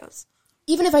like Oreos.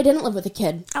 Even if I didn't live with a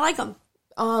kid. I like them.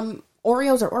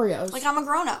 Oreos are Oreos. Like, I'm a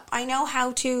grown-up. I know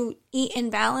how to eat in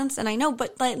balance, and I know,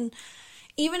 but then,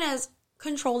 even as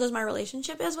controlled as my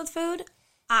relationship is with food,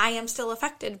 I am still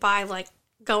affected by, like,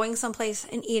 going someplace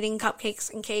and eating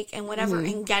cupcakes and cake and whatever,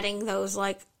 and getting those,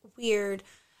 like, weird,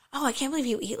 oh, I can't believe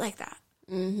you eat like that.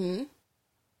 Mm-hmm.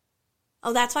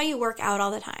 Oh, that's why you work out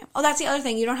all the time. Oh, that's the other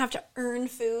thing. You don't have to earn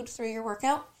food through your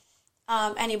workout.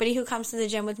 Anybody who comes to the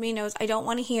gym with me knows I don't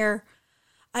want to hear,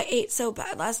 I ate so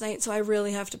bad last night, so I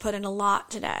really have to put in a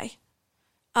lot today.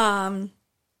 I'm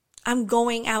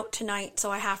going out tonight,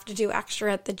 so I have to do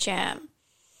extra at the gym.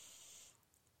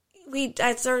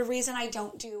 That's the reason I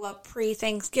don't do a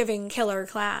pre-Thanksgiving killer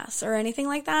class or anything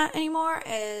like that anymore,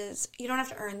 is you don't have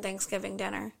to earn Thanksgiving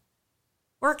dinner.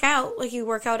 Work out like you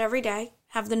work out every day.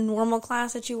 Have the normal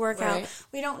class that you work out.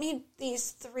 We don't need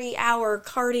these 3-hour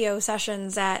cardio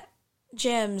sessions at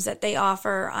gyms that they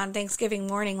offer on Thanksgiving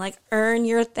morning. Like, earn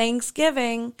your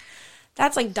Thanksgiving.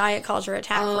 That's like diet culture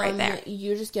attack right there.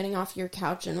 You just getting off your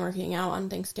couch and working out on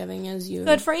Thanksgiving is you.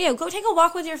 Good for you. Go take a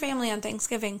walk with your family on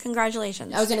Thanksgiving.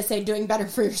 Congratulations. I was going to say doing better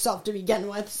for yourself to begin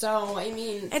with. So, I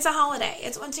mean. It's a holiday.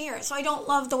 It's once a year. So I don't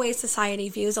love the way society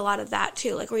views a lot of that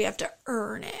too. Like where you have to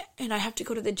earn it. And I have to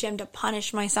go to the gym to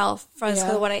punish myself for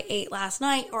what I ate last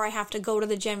night. Or I have to go to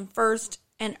the gym first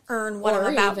and earn what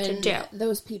I'm about to do.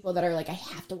 Those people that are like, I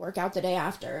have to work out the day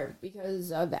after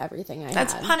because of everything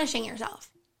That's punishing yourself.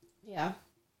 Yeah.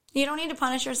 You don't need to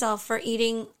punish yourself for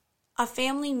eating a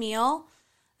family meal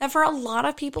that for a lot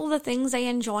of people, the things they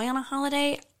enjoy on a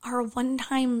holiday are one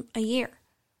time a year.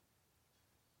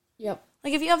 Yep.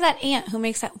 Like if you have that aunt who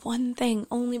makes that one thing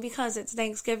only because it's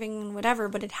Thanksgiving and whatever,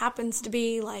 but it happens to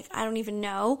be like, I don't even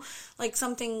know, like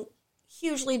something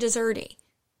hugely desserty.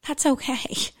 That's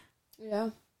okay. Yeah.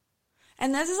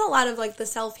 And this is a lot of like the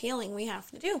self-healing we have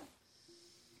to do.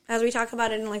 As we talk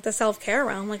about it in like the self-care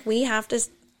realm, like we have to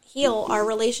heal our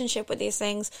relationship with these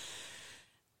things.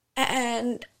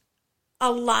 And a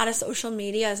lot of social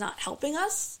media is not helping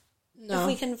us. No. If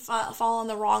we can fall on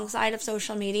the wrong side of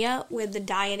social media with the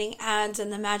dieting ads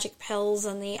and the magic pills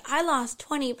and the I lost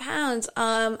 20 pounds,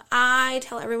 I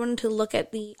tell everyone to look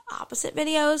at the opposite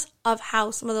videos of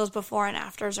how some of those before and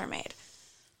afters are made.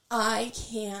 I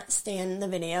can't stand the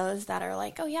videos that are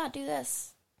like, oh yeah, do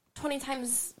this 20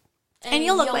 times. And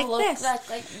you'll look like this.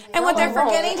 And what they're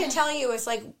forgetting to tell you is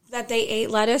like that they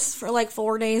ate lettuce for like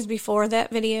 4 days before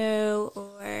that video.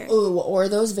 Or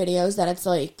those videos that it's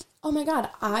like, oh my God,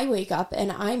 I wake up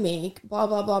and I make blah,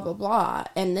 blah, blah, blah, blah.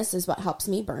 And this is what helps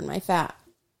me burn my fat.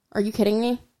 Are you kidding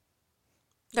me?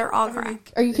 They're all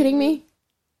correct. Are you kidding me?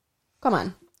 Come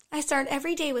on. I start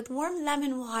every day with warm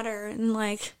lemon water and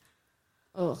like...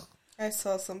 Ugh. I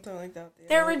saw something like that.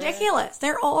 They're ridiculous.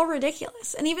 They're all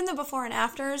ridiculous. And even the before and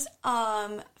afters,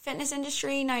 fitness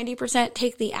industry, 90%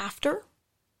 take the after.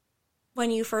 When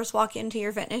you first walk into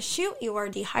your fitness shoot, you are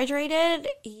dehydrated,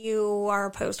 you are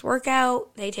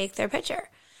post-workout, they take their picture.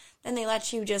 Then they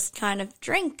let you just kind of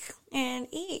drink and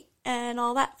eat and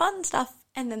all that fun stuff,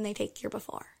 and then they take your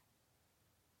before.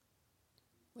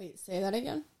 Wait, say that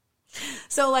again?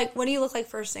 So, like, what do you look like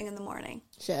first thing in the morning?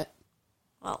 Shit.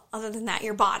 Well, other than that,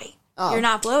 your body. Oh. You're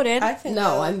not bloated.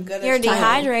 I'm good. You're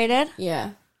dehydrated.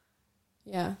 Yeah.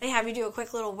 Yeah. They have you do a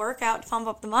quick little workout to pump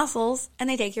up the muscles, and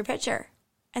they take your picture.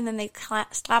 And then they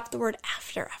slap the word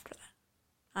after that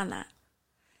on that.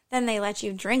 Then they let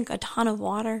you drink a ton of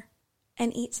water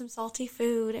and eat some salty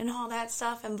food and all that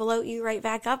stuff and bloat you right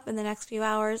back up in the next few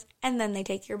hours. And then they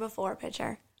take your before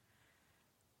picture.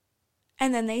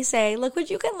 And then they say, look what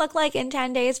you can look like in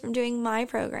 10 days from doing my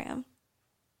program.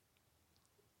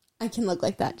 I can look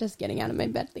like that just getting out of my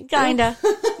bed. Kinda.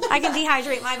 I can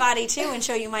dehydrate my body too and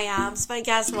show you my abs, but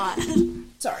guess what?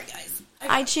 Sorry, guys.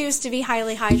 I choose to be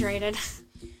highly hydrated.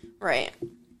 Right.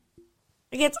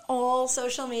 It's all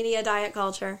social media diet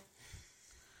culture.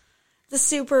 The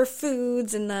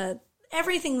superfoods and the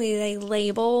everything they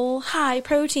label high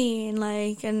protein,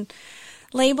 like, and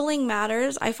labeling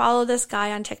matters. I follow this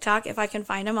guy on TikTok. If I can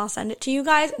find him, I'll send it to you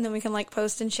guys, and then we can like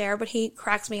post and share, but he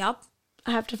cracks me up.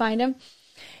 I have to find him.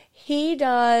 He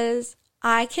does,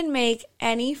 I can make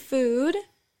any food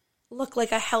look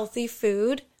like a healthy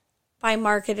food by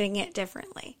marketing it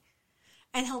differently.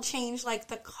 And he'll change like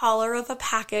the color of a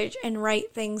package and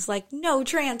write things like no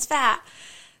trans fat.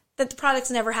 That the product's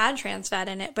never had trans fat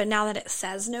in it, but now that it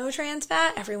says no trans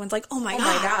fat, everyone's like, oh my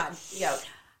God. Yep.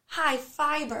 High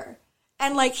fiber.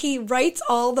 And like he writes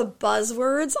all the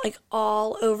buzzwords like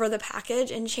all over the package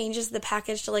and changes the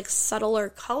package to like subtler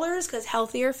colors because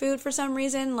healthier food for some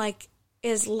reason like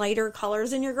is lighter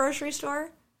colors in your grocery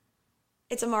store.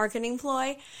 It's a marketing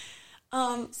ploy.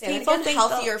 People think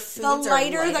healthier foods the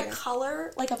lighter the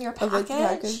color like of your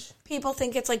package, people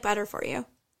think it's like better for you.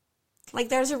 Like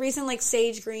there's a reason like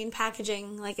sage green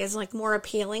packaging like is like more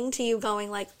appealing to you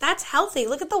going like that's healthy.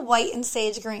 Look at the white and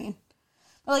sage green.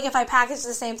 But like if I packaged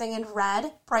the same thing in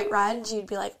red, bright red, you'd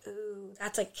be like, ooh,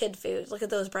 that's like kid food. Look at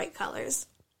those bright colors.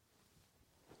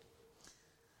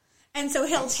 And so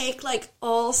he'll take like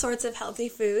all sorts of healthy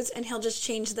foods and he'll just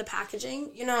change the packaging,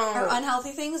 or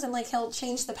unhealthy things. And like he'll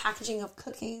change the packaging of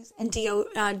cookies and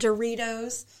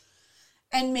Doritos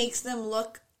and makes them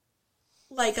look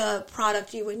like a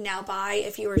product you would now buy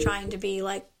if you were trying to be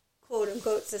like quote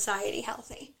unquote society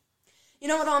healthy. You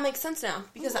know what all makes sense now?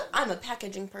 Because I'm a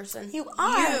packaging person. You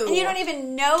are. And you don't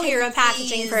even know you're a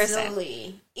packaging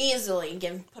person. Easily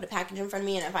put a package in front of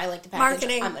me, and if I like the package,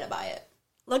 I'm going to buy it.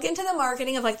 Look into the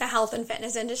marketing of like the health and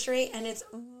fitness industry, and it's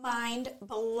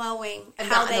mind-blowing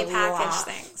how they package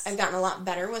things. I've gotten a lot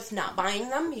better with not buying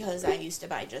them because I used to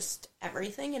buy just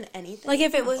everything and anything. Like,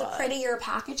 if it was prettier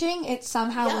packaging, it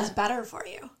somehow was better for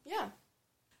you. Yeah.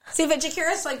 See, but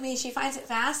Jakira's like me. She finds it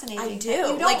fascinating. I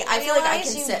do. Like, I feel like I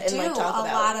can sit and, like, talk about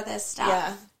a lot of this stuff.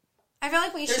 Yeah. I feel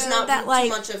like There's not that, like, too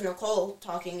much of Nicole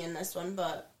talking in this one,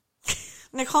 but...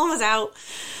 Nicole was out.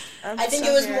 I think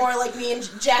it was more like me and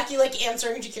Jackie, like,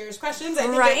 answering Jakira's questions. I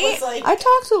think it was like... I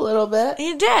talked a little bit.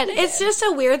 You did. It's just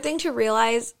a weird thing to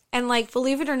realize, and, like,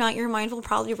 believe it or not, your mind will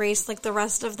probably race, like, the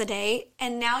rest of the day,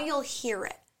 and now you'll hear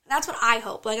it. That's what I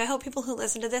hope. Like, I hope people who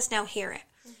listen to this now hear it.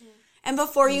 Mm-hmm. And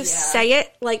before you say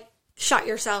it, like, shut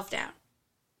yourself down.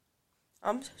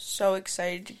 I'm so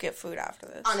excited to get food after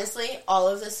this. Honestly, all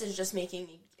of this is just making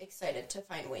me excited to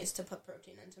find ways to put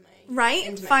protein into my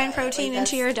Find diet. protein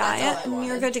into your diet, and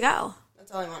you're good to go.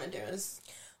 That's all I want to do is...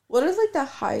 What are, like, the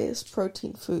highest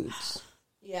protein foods?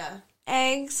 Yeah.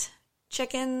 Eggs,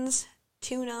 chickens,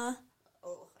 tuna.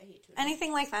 Oh, I hate tuna.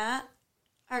 Anything like that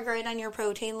are great on your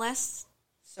protein list.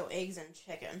 So eggs and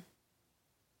chicken.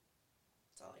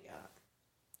 That's all I got.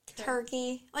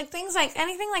 Turkey. Like, things like,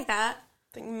 anything like that.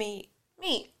 Like meat.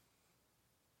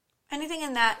 Anything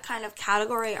in that kind of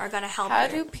category are going to help How you.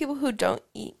 do people who don't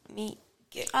eat meat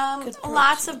get good protein?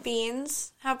 Lots of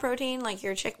beans have protein, like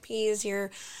your chickpeas, your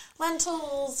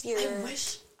lentils, your... I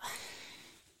wish...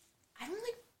 I don't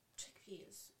like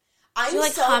chickpeas. Do you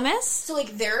like hummus? So,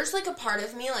 like, there's, like, a part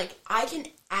of me, like, I can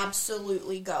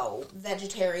absolutely go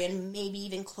vegetarian, maybe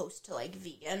even close to, like,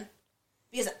 vegan,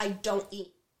 because I don't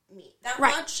eat meat that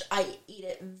much. I eat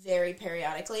it very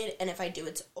periodically, and if I do,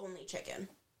 it's only chicken.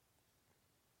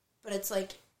 But it's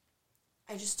like,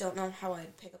 I just don't know how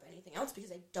I'd pick up anything else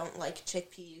because I don't like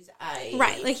chickpeas.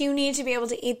 Right, like you need to be able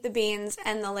to eat the beans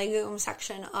and the legume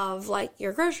section of like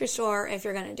your grocery store if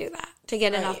you're going to do that to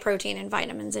get enough protein and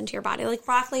vitamins into your body. Like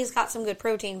broccoli's got some good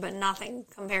protein, but nothing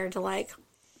compared to like...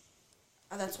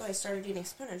 Oh, that's why I started eating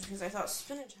spinach because I thought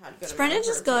spinach had good Spinach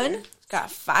is good. It's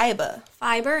got fiber.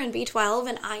 Fiber and B12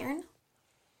 and iron.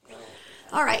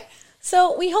 All right.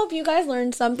 So we hope you guys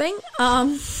learned something.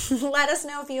 Let us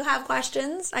know if you have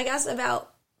questions, I guess,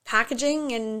 about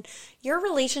packaging and your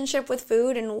relationship with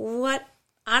food and what,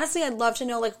 honestly, I'd love to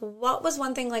know, like, what was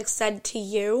one thing, like, said to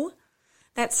you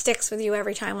that sticks with you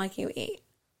every time, like, you eat?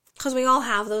 Because we all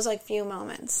have those, like, few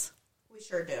moments. We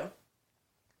sure do.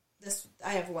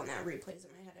 I have one that replays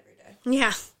in my head every day.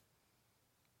 Yeah.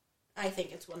 I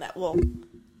think it's one that we'll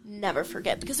never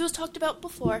forget because it was talked about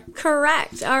before.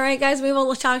 Correct. All right, guys, we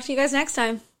will talk to you guys next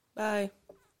time. Bye.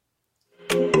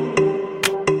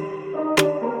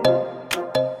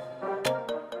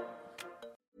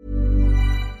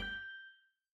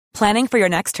 Planning for your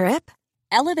next trip?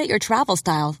 Elevate your travel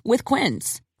style with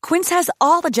Quince. Quince has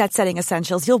all the jet-setting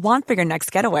essentials you'll want for your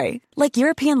next getaway, like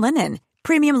European linen,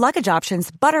 premium luggage options,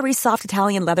 buttery soft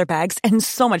Italian leather bags, and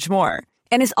so much more.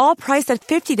 And is all priced at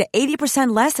 50 to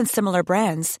 80% less than similar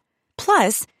brands.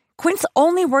 Plus, Quince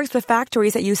only works with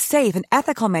factories that use safe and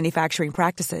ethical manufacturing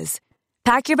practices.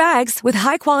 Pack your bags with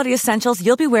high-quality essentials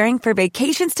you'll be wearing for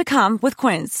vacations to come with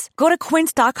Quince. Go to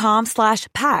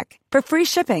quince.com/pack for free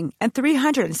shipping and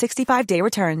 365-day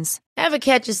returns. Ever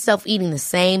catch yourself eating the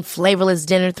same flavorless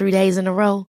dinner 3 days in a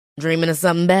row? Dreaming of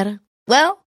something better?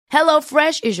 Well,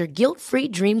 HelloFresh is your guilt-free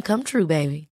dream come true,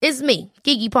 baby. It's me,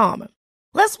 Keke Palmer.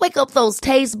 Let's wake up those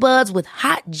taste buds with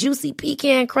hot, juicy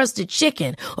pecan-crusted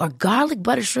chicken or garlic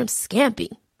butter shrimp scampi.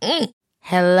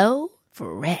 Hello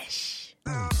Fresh.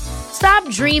 Stop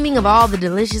dreaming of all the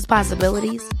delicious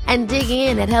possibilities and dig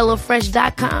in at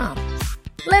HelloFresh.com.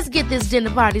 Let's get this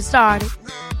dinner party started.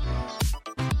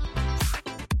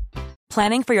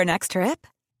 Planning for your next trip?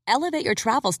 Elevate your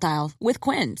travel style with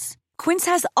Quince. Quince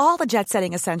has all the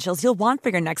jet-setting essentials you'll want for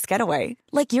your next getaway,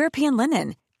 like European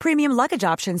linen, premium luggage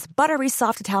options, buttery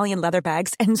soft Italian leather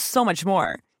bags, and so much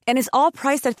more. And is all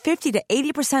priced at 50 to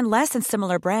 80% less than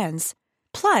similar brands.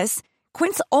 Plus,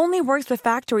 Quince only works with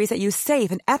factories that use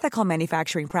safe and ethical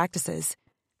manufacturing practices.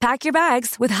 Pack your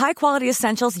bags with high-quality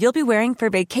essentials you'll be wearing for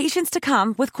vacations to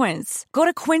come with Quince. Go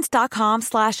to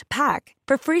quince.com/pack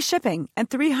for free shipping and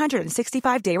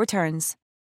 365-day returns.